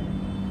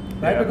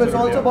land, right? Because it's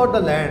also about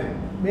the land.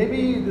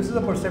 Maybe this is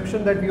a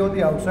perception that we on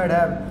the outside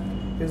have,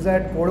 is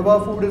that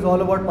Kodwa food is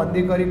all about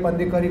pandi curry,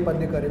 pandi curry,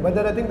 pandi curry. But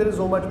then I think there is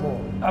so much more.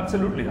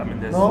 Absolutely. I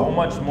mean, there's so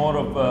much more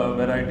of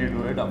variety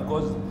to it. Of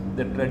course,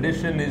 the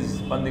tradition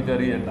is pandi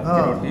curry and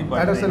akki roti,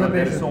 but you know,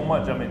 there's so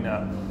much. I mean,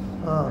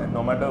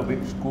 no matter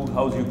which cook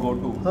house you go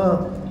to,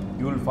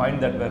 you will find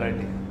that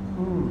variety.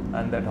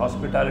 And that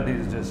hospitality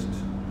is just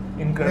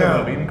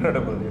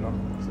incredible, you know.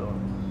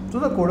 So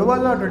the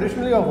Kodwas are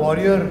traditionally a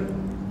warrior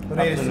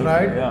race,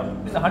 right? Yeah.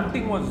 The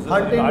hunting was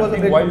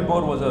hunting wild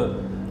boar was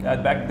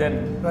back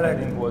then. I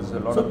think was a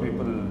lot of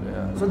people.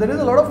 So there is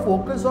a lot of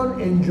focus on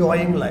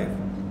enjoying life.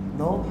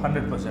 No?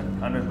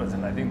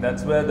 100%. I think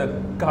that's where the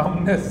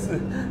calmness,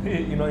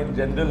 you know, in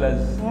general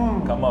has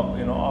come up.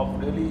 You know, of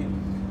really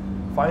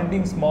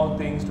finding small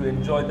things to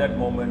enjoy that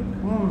moment.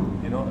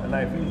 You know, and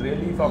I feel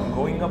really from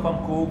growing up from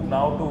Coorg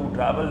now to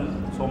travel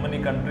so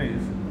many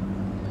countries,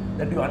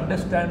 that you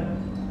understand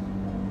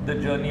the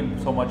journey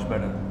so much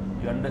better.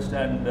 You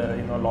understand,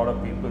 you know, a lot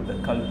of people, the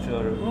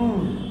culture,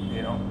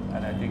 you know,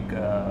 and I think,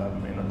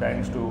 you know,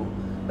 thanks to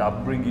the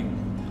upbringing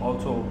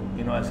also,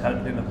 you know, has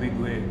helped in a big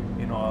way,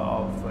 you know,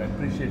 of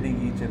appreciating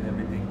each and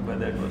everything,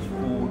 whether it was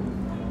food,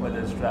 whether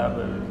it's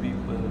travel,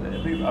 people,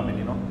 I mean,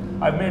 you know,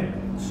 I've made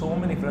so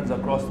many friends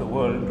across the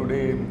world.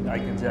 Today, I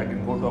can say I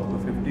can go to up to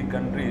 50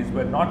 countries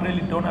where not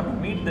really don't have to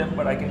meet them,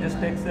 but I can just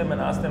text them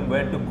and ask them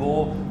where to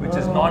go, which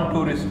is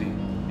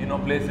non-touristy, you know,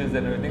 places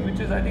and everything, which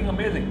is, I think,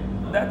 amazing.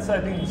 That's, I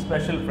think,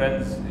 special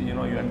friends, you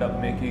know, you end up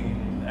making.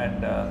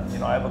 And, you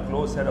know, I have a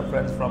close set of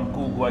friends from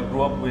Coorg who I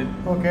grew up with,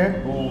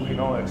 who, you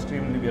know,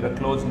 extremely, we are a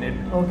close knit.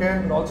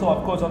 And also,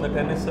 of course, on the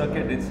tennis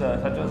circuit, it's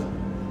such a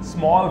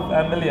small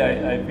family,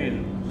 I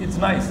feel. It's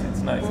nice.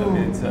 I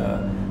mean, it's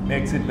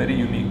makes it very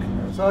unique.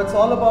 So it's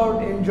all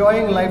about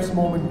enjoying life's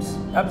moments.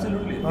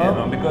 Absolutely,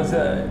 because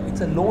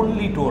it's a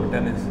lonely tour,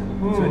 tennis.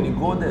 So when you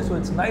go there, so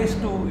it's nice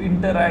to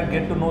interact,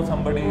 get to know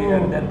somebody,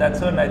 and then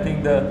that's when I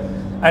think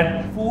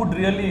and food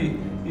really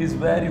is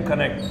where you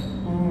connect.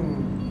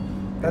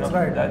 That's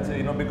right. That's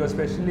because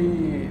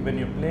especially when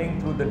you're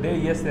playing through the day,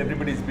 yes,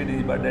 everybody's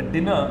busy, but at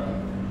dinner,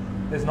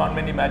 there's not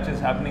many matches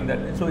happening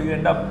so you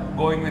end up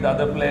going with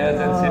other players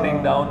and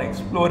sitting down,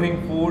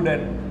 exploring food,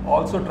 and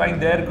also trying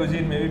their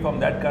cuisine maybe from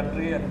that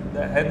country, and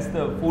hence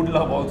the food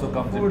love also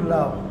comes in. Food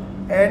love.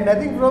 And I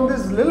think from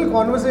this little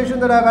conversation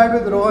that I've had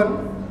with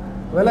Rohan,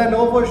 well, I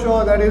know for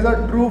sure that he's a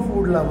true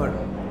food lover.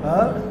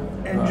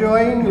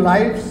 Enjoying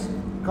life's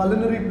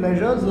culinary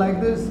pleasures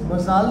like this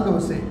masala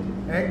dosa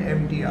at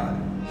MTR.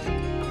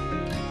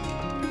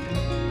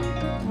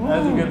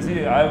 As you can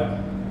see, I've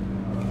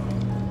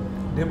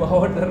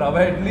devoured the rava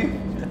idli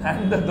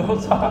and the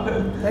dosa.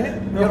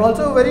 And you're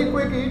also a very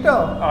quick eater.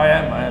 I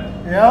am.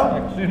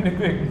 Yeah? Extremely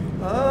quick.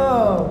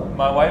 Oh.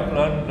 My wife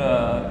learned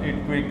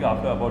it quick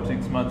after about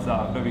 6 months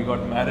after we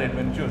got married.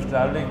 When she was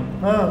traveling,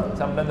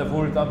 sometimes the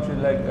food comes, she's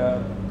like,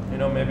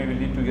 maybe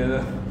we'll eat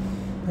together.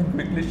 And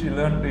quickly she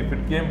learned if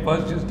it came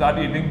first, she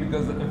started eating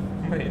because,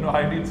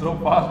 I eat so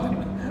fast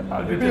and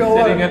I'll be just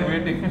sitting and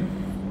waiting.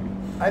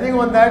 I think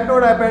on that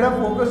note, I better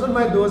focus on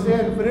my dosa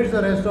and finish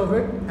the rest of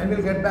it, and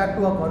we'll get back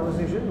to our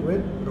conversation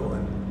with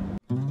Rohan.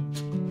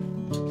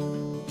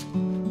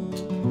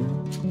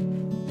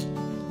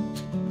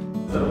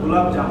 Sir,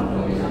 gulab jamun.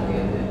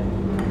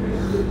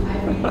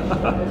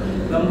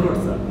 Dumrot,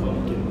 sir.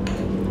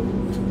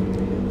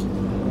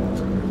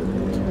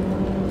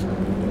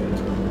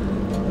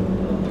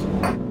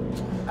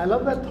 I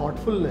love that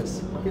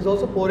thoughtfulness. He's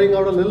also pouring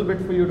out a little bit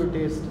for you to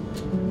taste.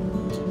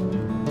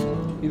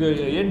 ಇದು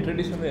ಏನು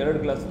tradition 2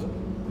 glass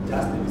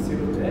ಜಾಸ್ತಿ ಬಿಸಿ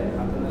ಇರುತ್ತೆ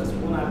ಅದನ್ನ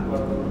spoon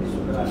ಹಾಕಬಾರ್ದು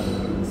sugar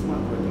ಹಾಕಬಾರ್ದು mix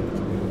ಮಾಡ್ಕೊಳ್ತೀವಿ.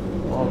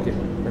 Okay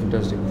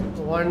fantastic.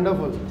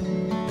 Wonderful.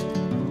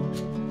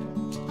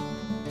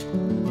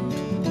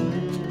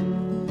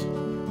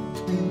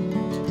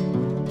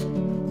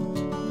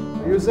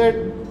 You said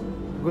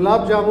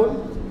gulab jamun,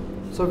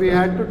 so we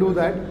had to do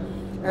that.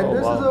 And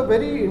this is a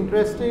very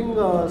interesting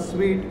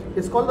sweet.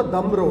 It's called the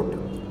dumrot.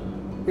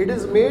 It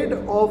is made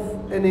of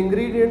an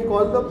ingredient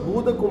called the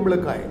booda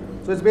kumlakai.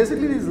 So it's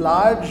basically these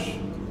large,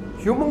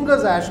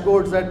 humongous ash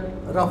gourds that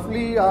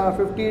roughly are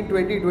 15,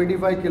 20,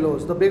 25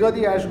 kilos. The bigger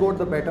the ash gourd,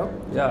 the better.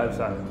 Yeah,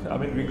 I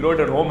mean, we grow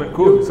it at home and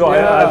cook, so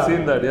I've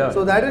seen that, yeah.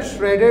 So that is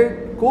shredded,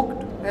 cooked,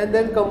 and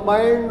then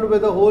combined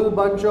with a whole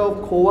bunch of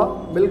khoa,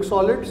 milk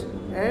solids,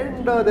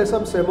 and there's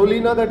some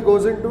semolina that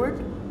goes into it,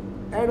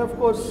 and of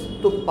course,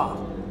 tuppa.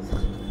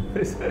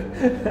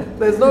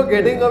 There's no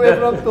getting away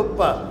from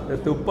tuppa. The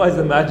tuppa is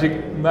the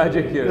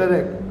magic here.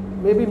 Correct.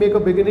 Maybe make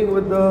a beginning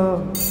with the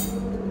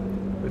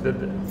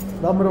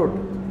dumrot.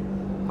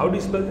 How do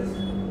you spell this?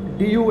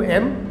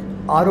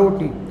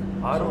 D-U-M-R-O-T.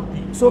 R-O-T.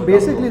 So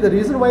basically the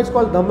reason why it's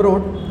called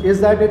dumrot is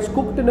that it's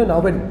cooked in an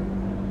oven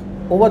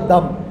over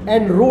dum,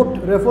 and rot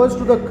refers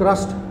to the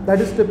crust that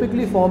is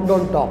typically formed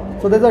on top.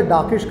 So there's a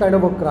darkish kind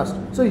of a crust.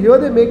 So here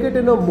they make it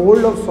in a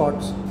mold of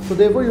sorts. So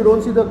therefore you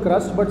don't see the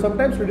crust, but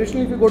sometimes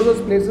traditionally if you go to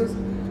those places,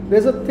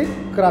 there's a thick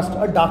crust,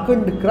 a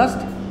darkened crust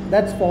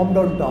that's formed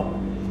on top.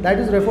 That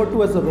is referred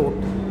to as a rot.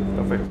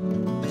 Perfect.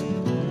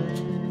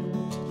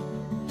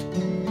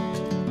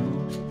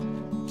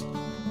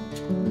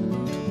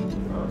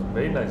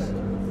 Very nice.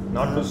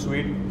 Not too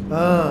sweet.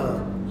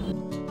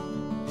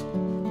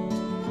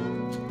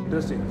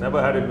 Interesting. Never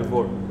had it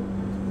before.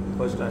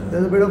 First time.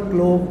 There's a bit of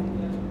clove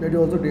that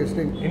you're also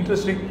tasting.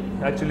 Interesting,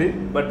 actually.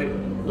 But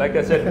like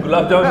I said,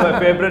 gulab jamun is my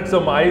favorite, so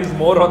my eye is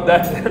more on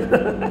that.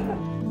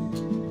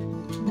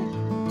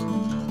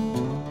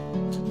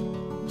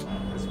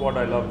 That's what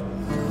I love.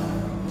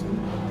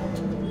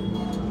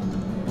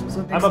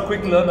 I'm a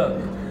quick learner.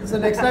 So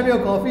next time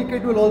your coffee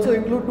kit will also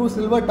include 2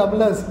 silver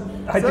tumblers.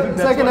 I think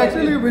So I can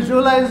actually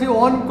visualize you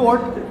on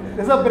court.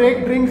 There's a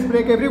drinks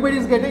break.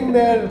 Everybody's getting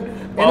their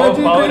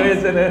energy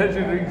drinks. And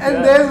energy drinks. And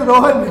there's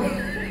Rohan.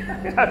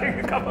 Having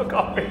a cup of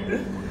coffee.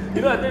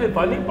 I think the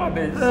funny part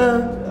is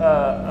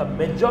a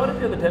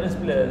majority of the tennis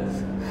players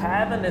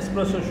have an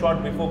espresso shot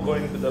before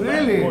going to the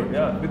court.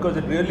 Yeah, because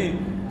it really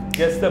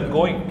gets them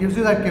going. Gives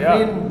you that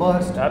caffeine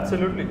burst.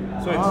 Absolutely.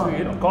 So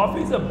it's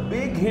coffee is a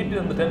big hit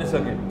on the tennis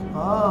circuit.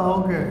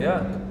 Okay. Yeah.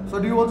 So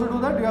do you also do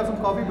that? Do you have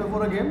some coffee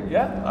before a game?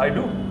 Yeah, I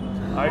do.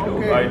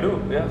 Okay. I do.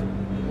 Yeah.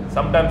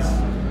 Sometimes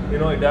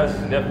it does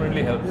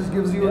definitely help. This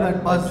gives you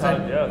that buzz.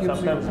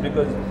 Sometimes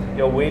because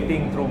you're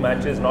waiting through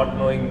matches, not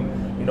knowing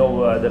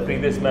the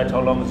previous match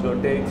how long it's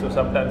going to take. So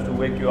sometimes to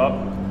wake you up,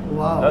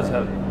 does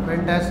help.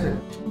 Fantastic.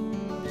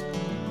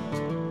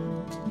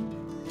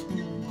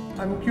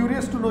 I'm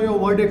curious to know your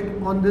verdict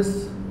on this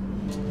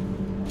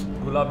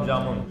gulab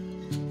jamun.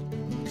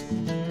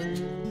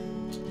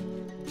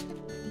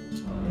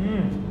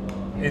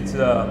 It's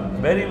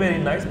very, very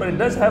nice, but it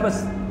does have a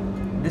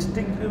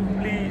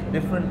distinctively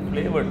different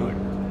flavor to it.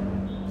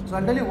 So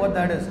I'll tell you what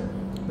that is.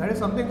 That is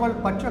something called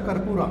pacha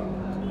karpura,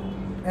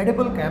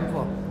 edible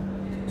camphor.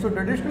 So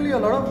traditionally a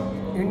lot of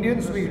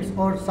Indian sweets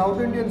or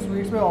South Indian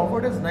sweets were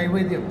offered as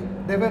naivedyam.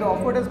 they were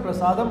offered as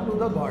prasadam to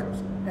the gods.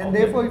 And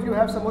therefore, if you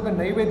have some of the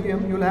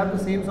naivedyam, you'll have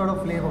the same sort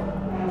of flavor.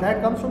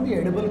 That comes from the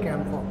edible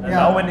camphor. And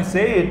now when you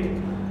say it,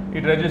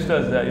 it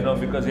registers,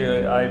 because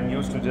I'm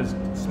used to just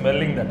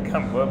smelling that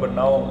camphor. But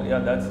now,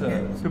 that's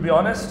to be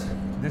honest,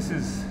 this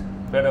is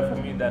better for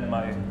me than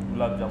my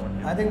gulab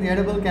jamun. I think the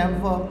edible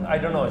camphor. I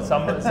don't know.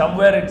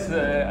 Somewhere it's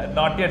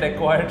not yet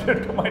acquired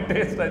to my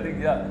taste. I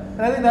think,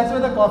 And I think that's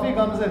where the coffee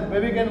comes in.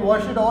 Where we can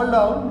wash it all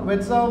down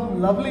with some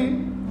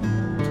lovely.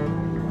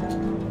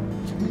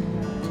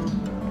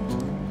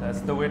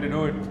 That's the way to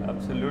do it.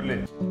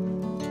 Absolutely.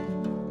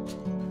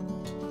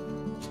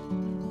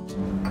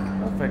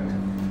 Perfect.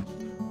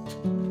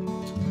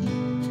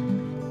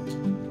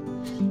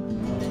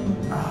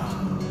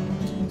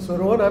 So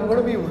Rohan, I'm going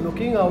to be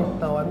looking out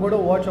now. I'm going to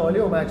watch all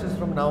your matches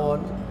from now on,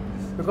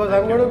 because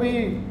I'm going to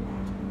be.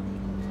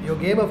 Your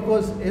game, of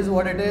course, is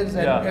what it is,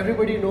 and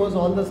everybody knows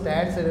all the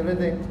stats and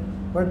everything.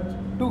 But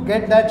to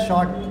get that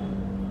shot,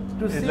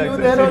 to see you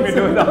there on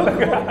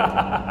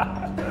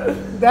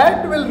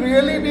that will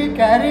really be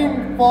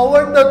carrying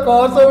forward the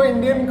cause of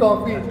Indian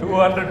coffee.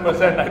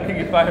 200%. I think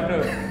if I have to,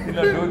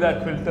 do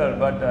that filter.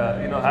 But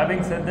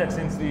having said that,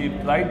 since we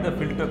tried the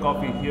filter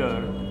coffee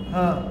here,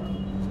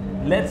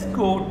 let's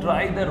go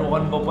try the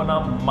Rohan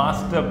Bopanna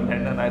Master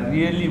Blend, and I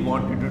really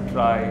want you to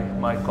try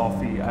my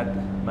coffee at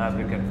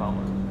Maverick and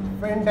Farmer.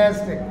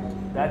 Fantastic.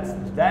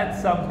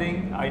 That's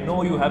something I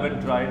know you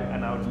haven't tried,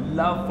 and I would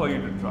love for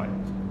you to try.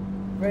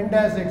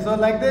 Fantastic. So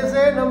like they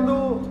say,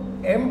 namdu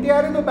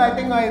MTR to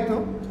batting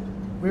aitu.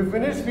 We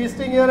finished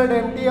feasting here at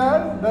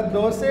MTR. The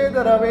dosa,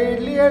 the rava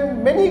idli,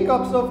 and many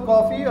cups of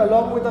coffee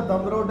along with the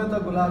dumrot and the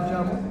gulab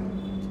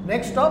jamun.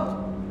 Next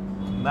stop,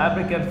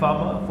 Maverick and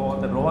Farmer for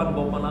the Rohan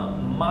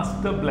Bopanna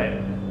Master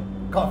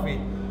Blend coffee.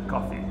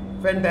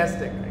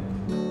 Fantastic.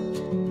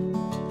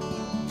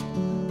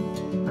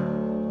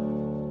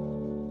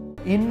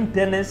 In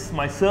tennis,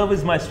 my serve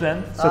is my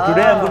strength. So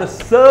today I'm going to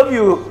serve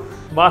you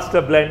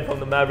Master Blend from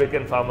the Maverick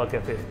and Farmer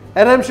Cafe.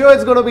 And I'm sure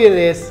it's going to be an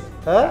ace.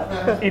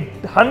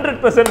 It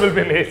 100% will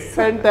be an ace.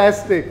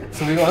 Fantastic.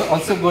 So we're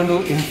also going to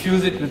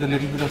infuse it with a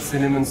little bit of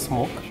cinnamon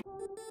smoke.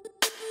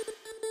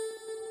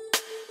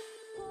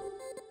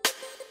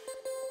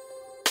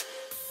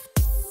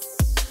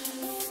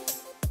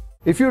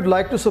 If you'd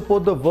like to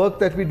support the work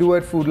that we do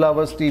at Food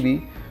Lovers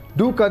TV,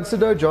 do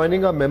consider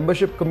joining our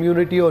membership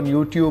community on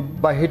YouTube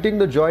by hitting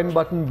the join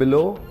button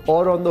below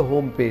or on the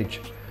home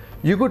page.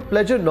 You could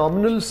pledge a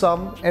nominal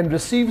sum and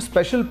receive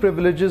special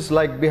privileges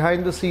like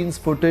behind the scenes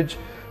footage,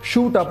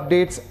 shoot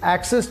updates,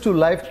 access to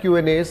live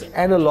Q&As,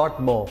 and a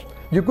lot more.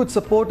 You could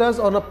support us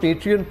on our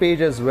Patreon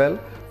page as well.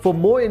 For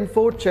more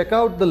info, check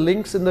out the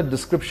links in the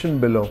description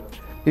below.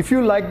 If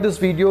you like this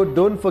video,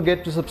 don't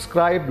forget to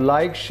subscribe,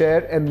 like,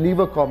 share, and leave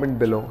a comment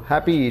below.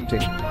 Happy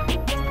eating.